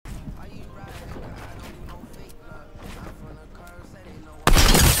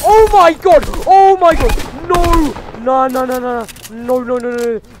Oh my god! Oh my god! No! No, no, no, no, no, no, no, no,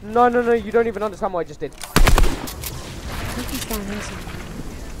 no, no, no, no, you don't even understand what I just did. I think he's down here somewhere.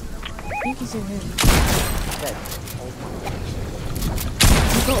 I think he's in here. Dead.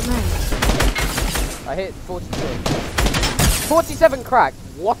 You got man. I hit 42. 47 crack.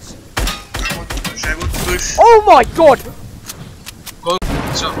 What? Push, I would push. Oh my god! Go,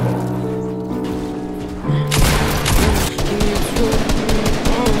 jump.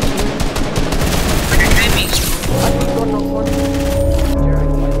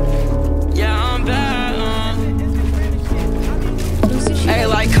 Hey,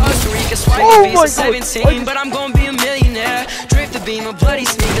 like Costa Rica, swipe a visa 17, but I'm gonna be a millionaire. Drift the beam of bloody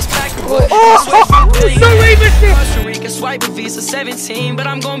sneakers, pack the wood. Costa Rica, swipe a visa 17, but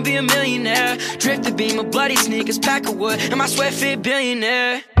I'm gonna be a millionaire. Drift the beam of bloody sneakers, pack of wood, and my sweat fit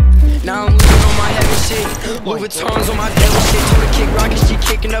billionaire. Now I'm moving on my heavy shit, Louis Vuittons on my devil shit. Told her kick rockets, she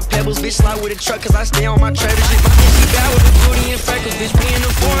kicking up pebbles. Bitch slide with a truck, cause I stay on my treasure shit. My bitch, she bad with the booty and freckles. Bitch, we in the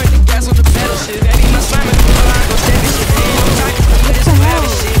foreign, the gas on the pedal shit. Baby, my slammer, I go steady shit. Ain't no talking, but it's some heavy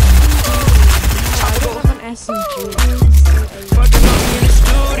shit. Fucking on me in the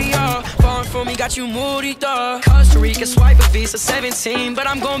studio, falling for me, got you moody, dog. Costa Rica, swipe a visa 17, but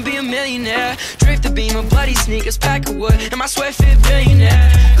I'm gonna be a millionaire. Drift the beam of bloody sneakers, pack of wood, and my sweat fit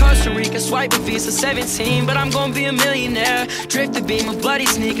billionaire. Costa Rica, swipe a visa 17, but I'm gonna be a millionaire. Drift the beam of bloody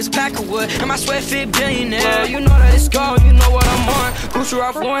sneakers, pack of wood, and my sweat fit billionaire. Well, you know that it's gold, you know what I'm on. Gucci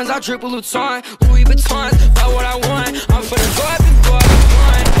Ralph Lauren's, I drip a Luton. Louis Vuittons, buy what I want. I'm finna go up and go up and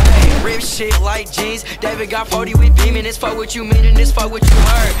one. Rip shit like jeans. David got 40 with beaming. This fuck what you mean and this fuck what you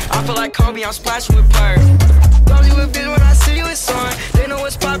heard. I feel like Kobe, I'm splashing with purr. Don't you a bitch when I see you, it's on. They know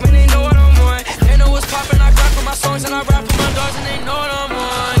what's poppin', they know what I'm on. They know what's poppin', I rap for my songs and I rap for my dogs and they know what I'm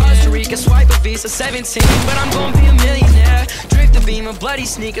on. Costa Rica, swipe a visa 17, but I'm gonna be a millionaire. Drift the beam of bloody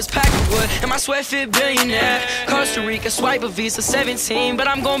sneakers, pack of wood, and my sweat fit billionaire. Costa Rica, swipe a visa 17, but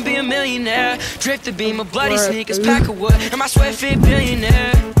I'm gonna be a millionaire. Drift the beam of bloody sneakers, pack of wood, and my sweat fit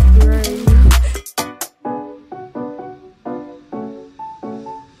billionaire.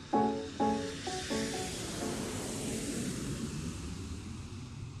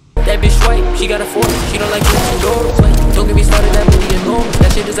 That bitch white, she got a fork, she don't like doing doors. Don't get me started, that booty enormous.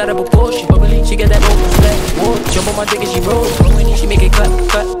 That shit is out of proportion. She got that open black war. Jump on my dick and she rolls. She make it clap,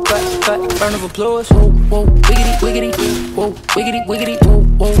 clap, clap, clap. Round of applause. Whoa, whoa, wiggity, wiggity. Whoa, wiggity, wiggity. Whoa,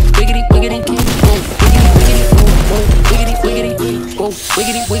 whoa, wiggity, wiggity. Whoa, wiggity, wiggity. Whoa, whoa, wiggity, wiggity. Whoa,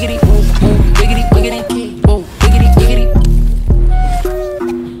 wiggity, wiggity. Whoa, whoa, wiggity, wiggity.